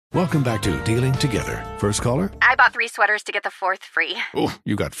Welcome back to Dealing Together. First caller? I bought 3 sweaters to get the 4th free. Oh,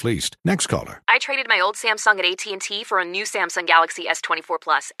 you got fleeced. Next caller? I traded my old Samsung at AT&T for a new Samsung Galaxy S24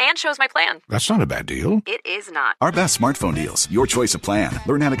 Plus and chose my plan. That's not a bad deal. It is not. Our best smartphone deals. Your choice of plan.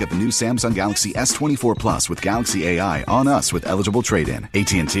 Learn how to get the new Samsung Galaxy S24 Plus with Galaxy AI on us with eligible trade-in.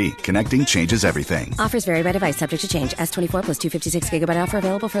 AT&T. Connecting changes everything. Offers vary by device. Subject to change. S24 plus 256 gigabyte offer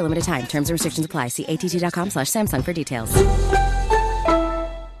available for a limited time. Terms and restrictions apply. See att.com/Samsung for details.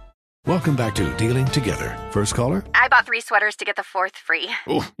 Welcome back to Dealing Together. First caller? I bought 3 sweaters to get the 4th free.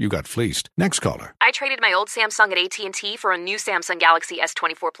 Oh, you got fleeced. Next caller? I traded my old Samsung at AT&T for a new Samsung Galaxy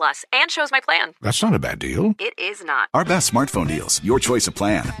S24 Plus and chose my plan. That's not a bad deal. It is not. Our best smartphone deals. Your choice of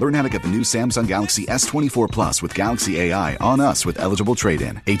plan. Learn how to get the new Samsung Galaxy S24 Plus with Galaxy AI on us with eligible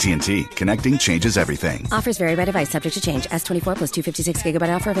trade-in. AT&T. Connecting changes everything. Offers vary by device. Subject to change. S24 plus 256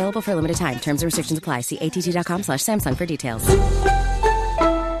 gigabyte offer available for a limited time. Terms and restrictions apply. See att.com/Samsung for details.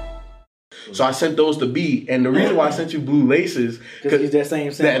 So I sent those to B, and the reason why I sent you Blue Laces because it's that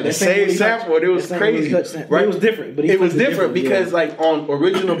same sample. The same sample. It was crazy, right? It was different, but it was different because, like, on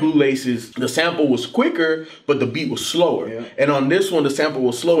original Blue Laces, the sample was quicker, but the beat was slower. Yeah. And on this one, the sample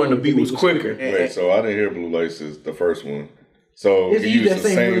was slower and the beat was quicker. Wait, so I didn't hear Blue Laces, the first one. So it's you used the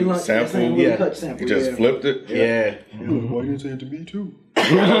same really sample? You just flipped it? Yeah. Why you didn't say it to B too?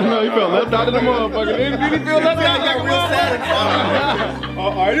 No, he felt left out of the motherfucker. He feel left out. Got real sad.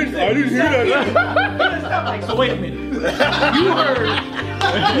 I didn't hear that. So wait a minute. You heard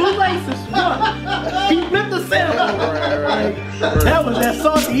Blue Laces one. He flipped the sample. That was that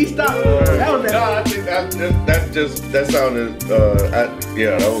salty. He stopped. That was that. No, I think that sounded.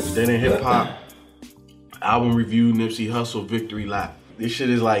 That was. Then in hip hop, album review, Nipsey Hussle, Victory Lap. This shit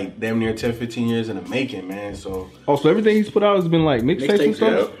is like damn near 10, 15 years in the making, man. So everything he's put out has been like mixtapes and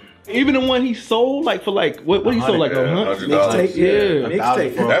stuff? Yep. Even the one he sold, like for like what he sold like $100. Mixtape,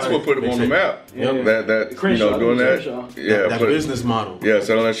 Yeah. That's what put him on the map. Yep. That doing that. Yeah, that business model. Yeah,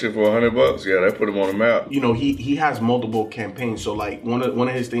 selling that shit for $100. Yeah, that put him on the map. You know, he has multiple campaigns. So like one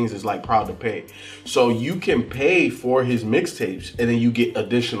of his things is like Proud to Pay. So you can pay for his mixtapes and then you get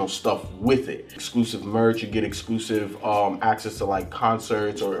additional stuff with it. Exclusive merch, you get exclusive access to like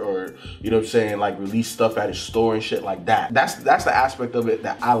concerts or you know what I'm saying, like release stuff at his store and shit like that. That's the aspect of it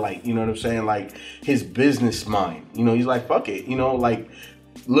that I like. You know what I'm saying? Like his business mind. You know, he's like, fuck it. You know, like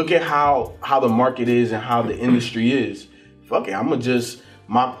look at how the market is and how the industry is. Fuck it.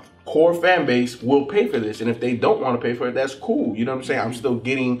 My core fan base will pay for this. And if they don't want to pay for it, that's cool. You know what I'm saying? I'm still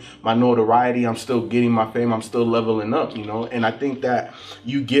getting my notoriety. I'm still getting my fame. I'm still leveling up, you know? And I think that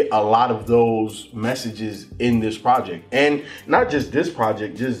you get a lot of those messages in this project. And not just this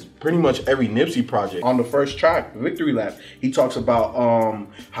project, just pretty much every Nipsey project. On the first track, Victory Lap, he talks about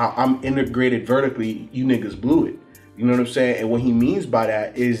how I'm integrated vertically. You niggas blew it. You know what I'm saying? And what he means by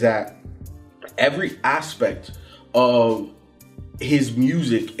that is that every aspect of his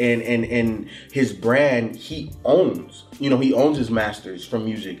music and his brand, he owns. You know, he owns his masters from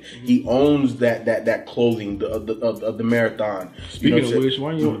music. He owns that clothing of the marathon. Speaking of which,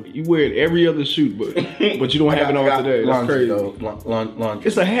 why you wear it every other shoot, but you don't have it on today? That's crazy. Laundry.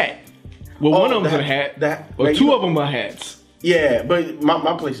 It's a hat. Well, one of them's a hat. Or two of them are hats. Yeah, but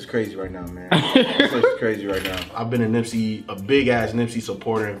my place is crazy right now, man. My place is crazy right now. I've been a big ass Nipsey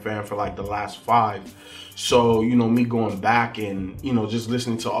supporter and fan for like the last 5. So, you know, me going back and, you know, just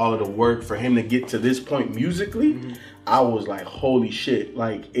listening to all of the work for him to get to this point musically, I was like, holy shit.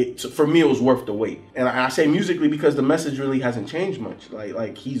 Like, for me, it was worth the wait. And I say musically because the message really hasn't changed much.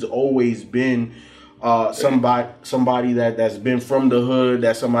 Like he's always been somebody that's been from the hood,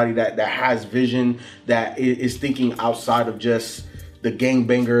 that's somebody that has vision, that is thinking outside of just the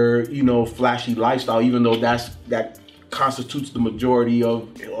gangbanger, you know, flashy lifestyle, even though that constitutes the majority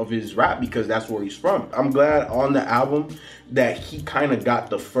of his rap because that's where he's from. I'm glad on the album that he kind of got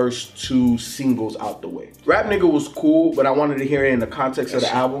the first 2 singles out the way. Rap Nigga was cool, but I wanted to hear it in the context of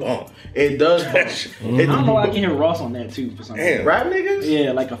the album. It does bump. I don't know why I can hear Ross on that too for some reason. Rap Niggas?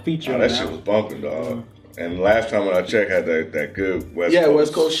 Yeah, like a feature. That shit was bumping, dog. And last time when I checked, had that good West Coast.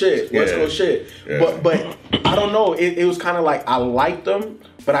 West Coast shit. West Coast shit. Yeah. But I don't know. It was kind of like I liked them,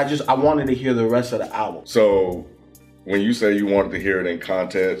 but I wanted to hear the rest of the album. So when you say you wanted to hear it in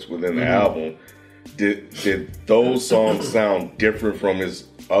context within the album, did those songs sound different from his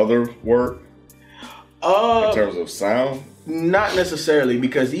other work in terms of sound? Not necessarily,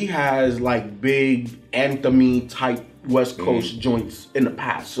 because he has like big anthem-y type West Coast joints in the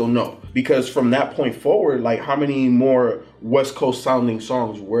past. So no, because from that point forward, like how many more West Coast sounding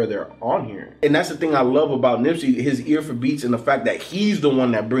songs were there on here? And that's the thing I love about Nipsey, his ear for beats and the fact that he's the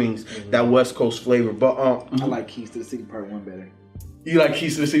one that brings that West Coast flavor. But I like Keys to the City Part 1 better. You like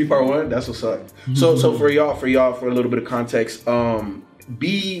Keys to the City Part 1? That's what's up. So for y'all, for a little bit of context,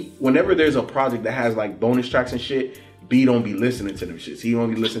 B, whenever there's a project that has like bonus tracks and shit, B don't be listening to them shits. He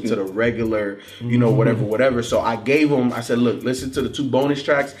only listen to the regular, whatever. So I gave him, I said, look, listen to the 2 bonus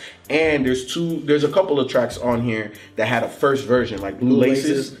tracks, and there's a couple of tracks on here that had a first version, like Blue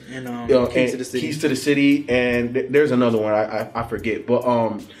Laces and Keys to the City, and there's another one I forget, but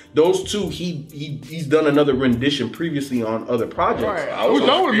those 2 he's done another rendition previously on other projects. Right. I want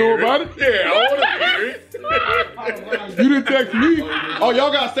to know about it. Yeah, I want to hear it. You didn't text me. Oh,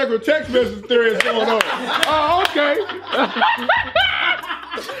 y'all got separate text message threads going on. Oh, okay.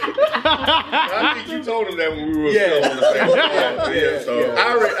 I think you told him that when we were still on the same team. So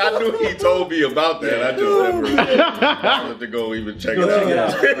I knew he told me about that. I just never wanted to go even check it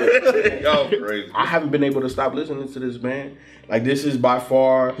out. Y'all crazy. I haven't been able to stop listening to this, man. Like, this is by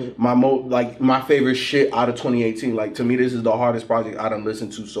far my favorite shit out of 2018. Like, to me, this is the hardest project I done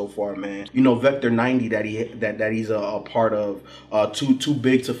listened to so far, man. You know, Vector 90 that he's a part of, Too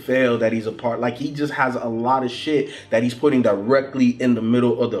Big to Fail that he's a part. Like, he just has a lot of shit that he's putting directly in the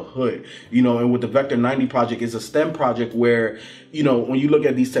middle of the hood. You know, and with the Vector 90 project, it's a STEM project where, you know, when you look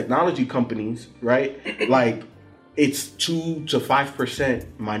at these technology companies, right, like, it's 2 to 5%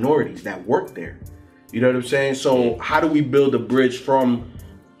 minorities that work there. You know what I'm saying? So how do we build a bridge from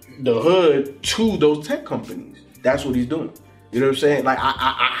the hood to those tech companies? That's what he's doing. You know what I'm saying? Like,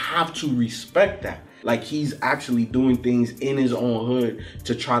 I have to respect that. Like, he's actually doing things in his own hood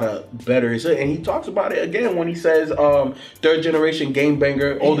to try to better his hood. And he talks about it again when he says, 3rd generation game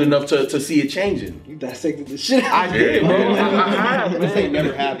banger, old enough to see it changing. You dissected the shit. I did, bro. This ain't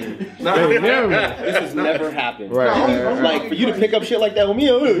never happened. This has never happened. Right. Like, for you to pick up shit like that with me,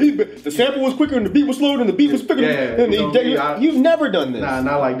 the sample was quicker and the beat was slower and the beat was quicker. You've never done this. Nah,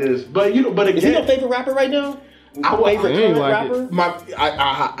 not like this. But again, is he your favorite rapper right now? Favorite current rapper?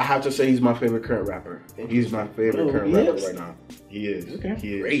 I have to say he's my favorite current rapper. He's my favorite current rapper right now. He is. Okay.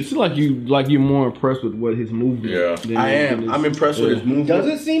 He is. It's like you're more impressed with what his movement. Yeah. I am. I'm impressed with his movement. Does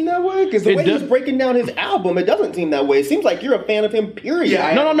it seem that way? Because the way he's breaking down his album, it doesn't seem that way. It seems like you're a fan of him. Period.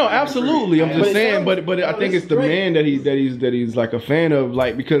 Yeah. No. Absolutely. I'm just saying. But I think it's the man that he's like a fan of.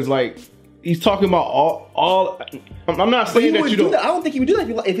 Like, because like he's talking about all. I'm not saying that you don't. I don't think he would do that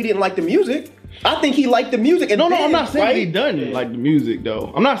if he didn't like the music. I think he liked the music. And no, I'm not saying that he doesn't like the music,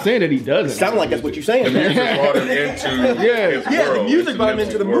 though. I'm not saying that he doesn't. Sound like that's what you're saying. The music brought him into his world. The music brought him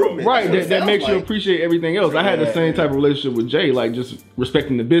into the movement. Right, that makes you appreciate everything else. I had the same type of relationship with Jay, like just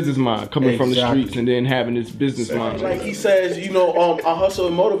respecting the business mind, coming from the streets and then having this business mind. Like he says, I hustle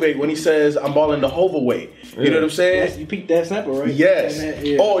and motivate when he says, I'm balling the Hova way. You know what I'm saying? Yes, you peeped that sample, right? Yes.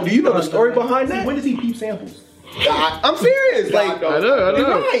 Oh, do you know the story behind that? When does he peep samples? I'm serious. Like, I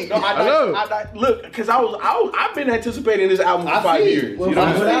know. Right. No, I know. Look, because I've been anticipating this album for 5 years. Well,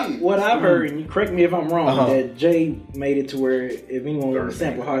 what I've heard, and you correct me if I'm wrong, that Jay made it to where if anyone wants to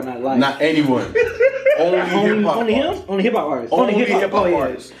sample Hard Not Life, not anyone, only him, only hip hop artists, only hip hop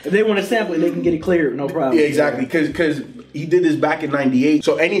artists. If they want to sample it, they can get it cleared, no problem. Yeah, exactly. Because he did this back in '98.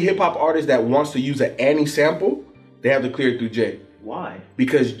 So any hip hop artist that wants to use an Annie sample, they have to clear it through Jay. Why?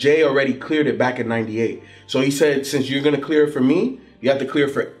 Because Jay already cleared it back in '98. So he said, since you're gonna clear it for me, you have to clear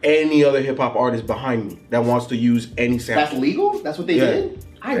it for any other hip hop artist behind me that wants to use any sample. That's legal? That's what they did?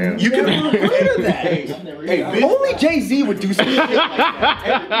 You can heard of that. Only Jay-Z would do something like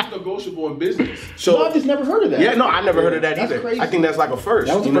that. It's negotiable in business. So I've just never heard of that. Yeah, no, I never heard of that that's either. Crazy. I think that's like a first.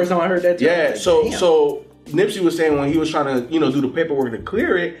 That was the first time I heard that too. Yeah, so Nipsey was saying when he was trying to, do the paperwork to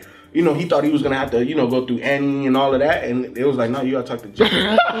clear it, he thought he was gonna have to, go through Annie and all of that, and it was like, no, you gotta talk to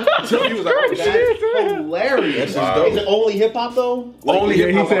Jay. So he was like, oh, that's hilarious. Wow. Is it only hip hop though? Only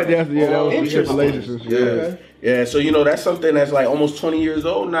hip hop. He said that. Yeah, that was interesting. Yeah. Yeah, so that's something that's like almost 20 years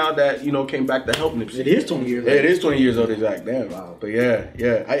old now that came back to help Nipsey. It is 20 years old. Yeah, it is 20 years old, exactly. Damn. Wow. But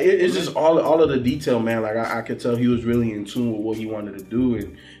it's just all of the detail, man. Like I could tell he was really in tune with what he wanted to do,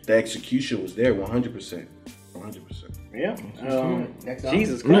 and the execution was there, 100%. 100%. Yeah. Next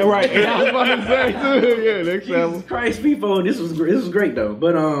Jesus Christ. Yeah, right. I was about to say too. Yeah, next album. Jesus Christ, people. This was great though.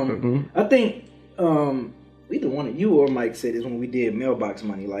 But I think either one of you or Mike said this when we did Mailbox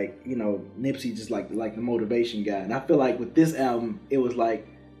Money. Like, Nipsey just like the motivation guy, and I feel like with this album, it was like,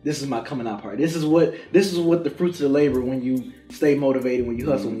 this is my coming out party. This is what the fruits of the labor when you stay motivated, when you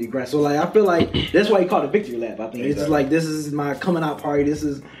hustle, when you grind. So like, I feel like that's why he called it Victory Lap. I think it's just like, this is my coming out party. This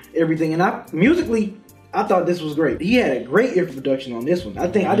is everything, and musically, I thought this was great. He had a great ear for production on this one.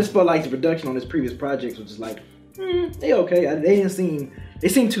 I just felt like the production on his previous projects was just like, they okay. They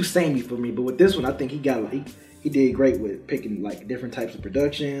seemed too samey for me. But with this one, I think he he did great with picking like different types of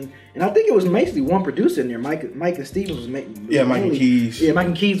production, and I think it was basically one producer in there. Mike and Stevens was making. Yeah, Mike and Keys. Yeah, Mike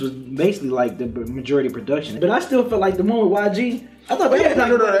and Keys was basically like the majority of production. But I still felt like the one with YG. I thought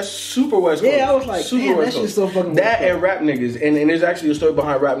that's super West Coast. Yeah, I was like, damn, that shit's so fucking that and Rap Niggas, and there's actually a story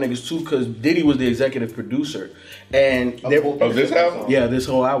behind Rap Niggas too, because Diddy was the executive producer, and of this album. Yeah, this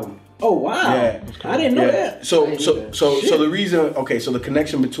whole album. Oh wow! Yeah, I didn't know that. So the reason, so the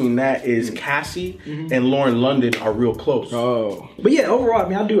connection between that is Cassie and Lauren London are real close. Oh, but yeah, overall, I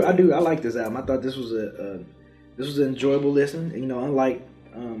mean, I like this album. I thought this was an enjoyable listen. You know, unlike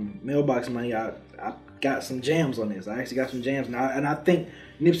Mailbox Money, I got some jams on this. I actually got some jams, and I think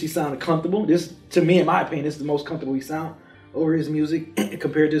Nipsey sounded comfortable. This, to me, in my opinion, this is the most comfortable he sound over his music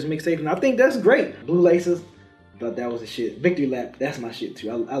compared to his mixtape, and I think that's great. Blue Laces. Thought that was the shit. Victory Lap, that's my shit too.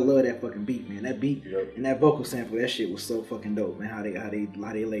 I love that fucking beat, man. That beat and that vocal sample, that shit was so fucking dope, man. How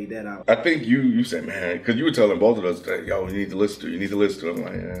they laid that out. I think you said, man, because you were telling both of us that, yo, you need to listen to it. You need to listen to it. I'm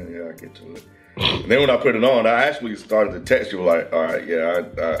like, yeah, I get to it. And then when I put it on, I actually started to text you like, all right, yeah,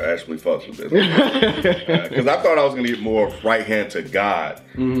 I actually fucked with this. Because I thought I was going to get more Right Hand to God.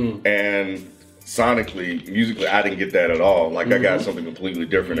 Mm-hmm. And sonically, musically, I didn't get that at all. Like, I got something completely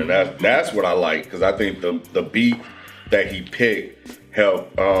different, and that's what I like, because I think the beat that he picked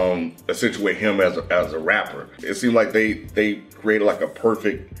helped accentuate him as a rapper. It seemed like they created like a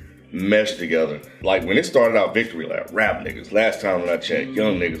perfect mesh together. Like when it started out, Victory Lap, Rap Niggas, last time that I checked,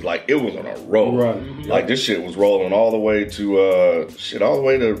 Young Niggas, like it was on a roll. Right. Like this shit was rolling all the way to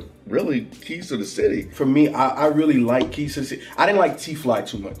really Keys to the City. For me, I really like Keys to the City. I didn't like T-Fly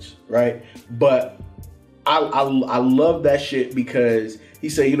too much, right? But I love that shit because he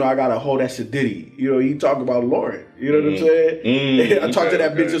said, you know, I gotta hold that Sadiddy. You know, he talked about Lauren. You know what I'm saying? I talked to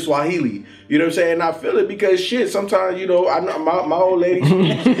that bitch in Swahili. You know what I'm saying? And I feel it because shit, sometimes, you know, I know my old lady, she's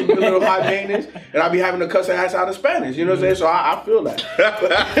a little high maintenance, and I be having to cuss her ass out in Spanish. You know what I'm saying? So I feel that.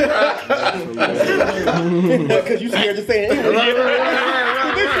 Because you scared to say it. You know what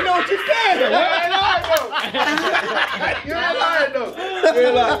you're saying.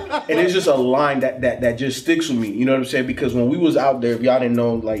 And it's just a line that just sticks with me. You know what I'm saying? Because when we was out there, if y'all didn't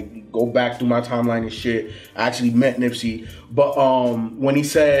know, like, go back through my timeline and shit, I actually met Nipsey. But when he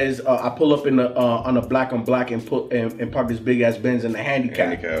says, I pull up in the on a black on black and park this big ass Benz in the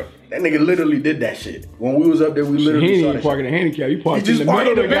handicap. That nigga literally did that shit. When we was up there, we literally he saw ain't that parking shit. the handicap. He parked He in just the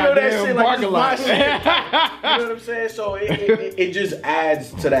middle of the that shit goddamn parking lot. You know what I'm saying? So it just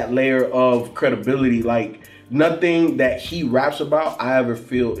adds to that layer of credibility. Like nothing that he raps about, I ever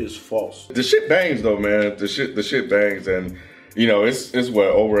feel is false. The shit bangs though, man. The shit bangs, and you know it's what,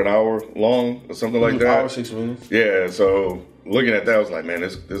 over an hour long or something like that. Hour 6 minutes. Yeah. So looking at that, I was like, man,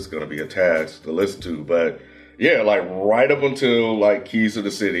 this is gonna be a task to listen to, but. Yeah, like right up until like Keys to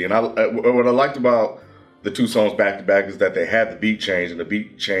the City. And what I liked about the two songs back to back is that they had the beat change, and the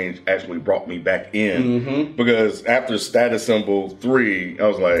beat change actually brought me back in. Mm-hmm. Because after Status Symbol 3, I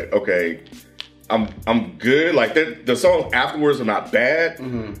was like, okay, I'm good. Like the songs afterwards are not bad,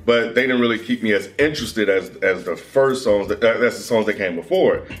 but they didn't really keep me as interested as the first songs. That's the songs that came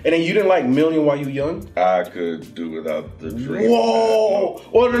before it. And then you didn't like Million While You Young? I could do without the dream. Whoa!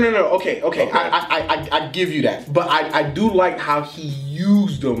 Oh no. Okay. I give you that, but I do like how he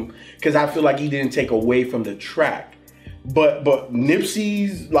used them because I feel like he didn't take away from the track. But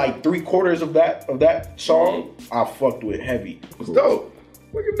Nipsey's like 3/4 of that song, I fucked with heavy. It's dope.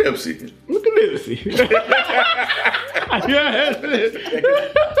 Look at Nipsey. Yeah, because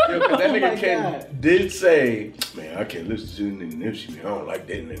that nigga Ken did say, man, I can't listen to Nipsey, man. I don't like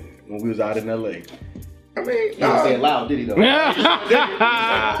that nigga. When we was out in L.A. I mean, he didn't say it loud, did he though? He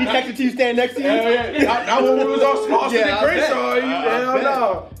texted to you, stand next to you? Yeah. Not when we was all Austin and Crenshaw. Hell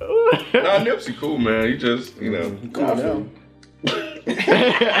no. Nah, Nipsey cool, man. He just, you know. Cool now.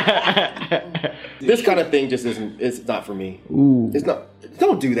 This kind of thing just isn't. It's not for me. Ooh. It's not.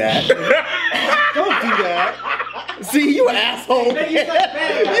 Don't do that. Don't do that. See, you an asshole. You like the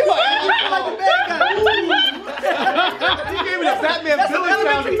bad guy. He gave me the Batman villain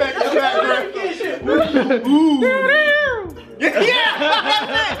sound effect in the background.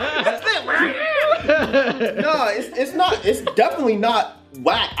 That's it. No, it's not. It's definitely not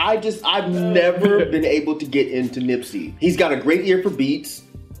whack. I've never been able to get into Nipsey. He's got a great ear for beats.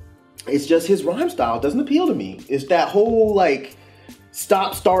 It's just his rhyme style doesn't appeal to me. It's that whole like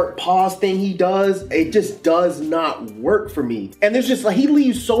stop, start, pause thing he does. It just does not work for me. And there's just like he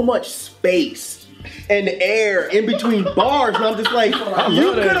leaves so much space and air in between bars, and I'm just like,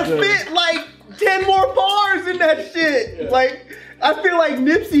 you could have fit like 10 more bars in that shit. Yeah. Like I feel like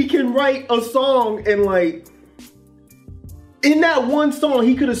Nipsey can write a song in like In that one song,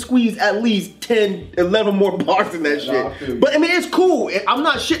 he could have squeezed at least 10, 11 more bars in that shit. But I mean, it's cool. I'm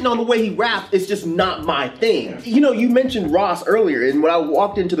not shitting on the way he raps. It's just not my thing. You know, you mentioned Ross earlier, and when I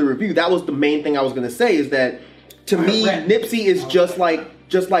walked into the review, that was the main thing I was going to say, is that to me, Nipsey is just like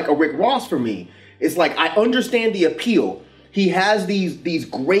a Rick Ross for me. It's like, I understand the appeal. He has these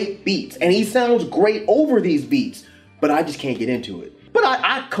great beats, and he sounds great over these beats, but I just can't get into it. But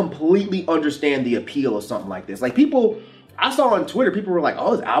I completely understand the appeal of something like this. Like, people... I saw on Twitter, people were like,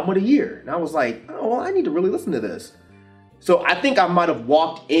 oh, it's album of the year. And I was like, oh, well, I need to really listen to this. So I think I might have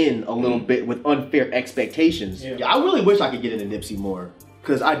walked in a little bit with unfair expectations. Yeah, I really wish I could get into Nipsey more.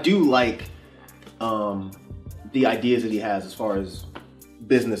 Because I do like the ideas that he has as far as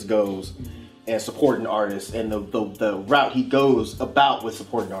business goes and supporting artists and the route he goes about with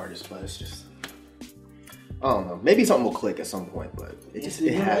supporting artists. But it's just, I don't know. Maybe something will click at some point, but it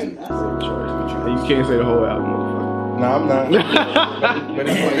hasn't. You can't say the whole album, motherfucker. No, I'm not. But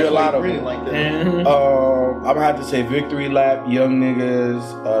it's gonna be a lot of them. Like that. I'm gonna have to say Victory Lap, Young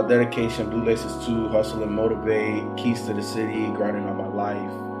Niggas, Dedication, Blue Laces 2, Hustle and Motivate, Keys to the City, Grinding on My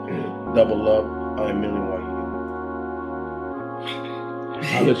Life, Double Up, and Million One You.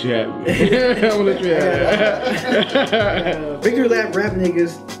 I'll let you have it. I'll let you have it. Victory Lap, Rap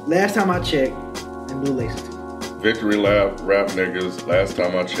Niggas, Last Time I Checked, and Blue Laces 2. Victory Lap, Rap Niggas, Last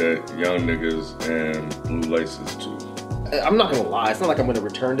Time I Checked, Young Niggas, and Blue Laces 2. I'm not gonna lie, it's not like I'm gonna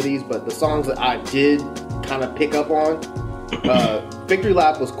return to these, but the songs that I did kind of pick up on, Victory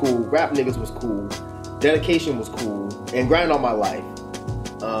Lap was cool, Rap Niggas was cool, Dedication was cool, and Grinding on My Life.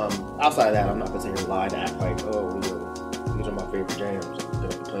 Outside of that, I'm not gonna sit here and lie to act like, oh, these are my favorite jams. I'm gonna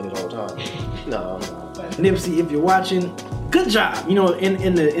be playing it all the time. No, I'm not. Nipsey, if you're watching, good job. You know,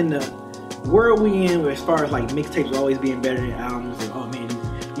 in the world we in, where as far as like mixtapes always being better than albums, and oh man,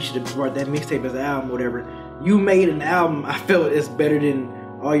 you should have brought that mixtape as an album, whatever. You made an album, I felt it's better than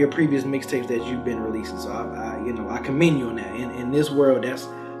all your previous mixtapes that you've been releasing. So I commend you on that. In this world, that's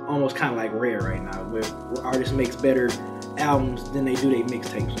almost kind of like rare right now, where artists makes better albums than they do their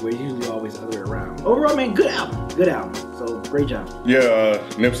mixtapes, where it's usually always the other way around. Overall, man, good album. So great job. Yeah,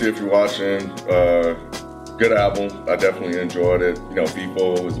 Nipsey, if you're watching, good album. I definitely enjoyed it. You know,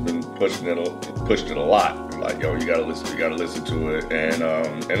 people has been pushed it a lot. Like, yo, you gotta listen to it, and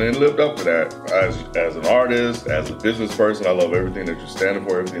then lived up to that. As an artist, as a business person, I love everything that you're standing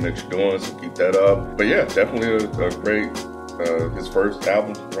for, everything that you're doing. So keep that up. But yeah, definitely a great his first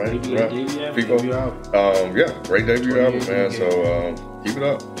album, right? Debut album. Yeah, great debut album, man. So keep it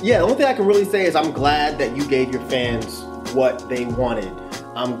up. Yeah, the only thing I can really say is I'm glad that you gave your fans what they wanted.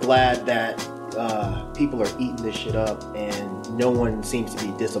 I'm glad that people are eating this shit up and no one seems to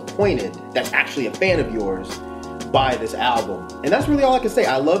be disappointed that's actually a fan of yours by this album. And that's really all I can say.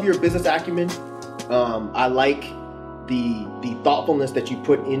 I love your business acumen. I like the thoughtfulness that you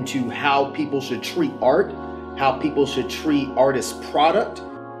put into how people should treat art, how people should treat artists' product.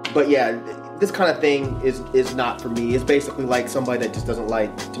 But yeah, this kind of thing is not for me. It's basically like somebody that just doesn't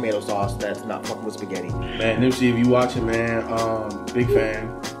like tomato sauce that's not fucking with spaghetti. Man, Nipsey, if you watching, man, big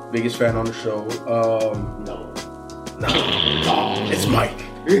fan. Biggest fan on the show. No. It's Mike.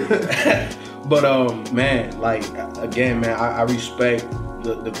 But man, like again, man, I respect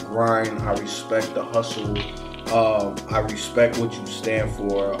the grind. I respect the hustle. I respect what you stand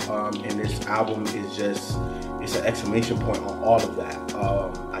for. And this album is it's an exclamation point on all of that.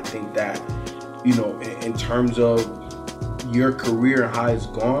 I think that, you know, in terms of your career and how it's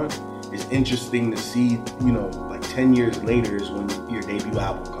gone, it's interesting to see, you know, like 10 years later is when your debut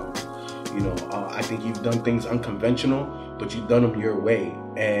album comes. You know, I think you've done things unconventional, but you've done them your way,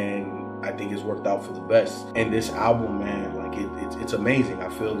 and I think it's worked out for the best. And this album, man, like it's amazing. I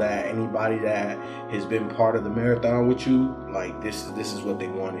feel that anybody that has been part of the marathon with you, like this is what they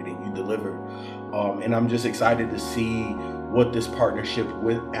wanted, and you delivered. And I'm just excited to see what this partnership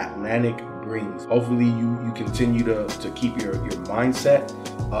with Atlantic brings. Hopefully, you continue to keep your mindset,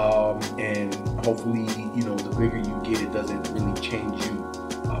 and hopefully, you know, the bigger you get, it doesn't really change you.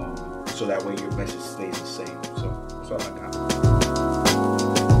 So that way your message stays the same. So that's all I got.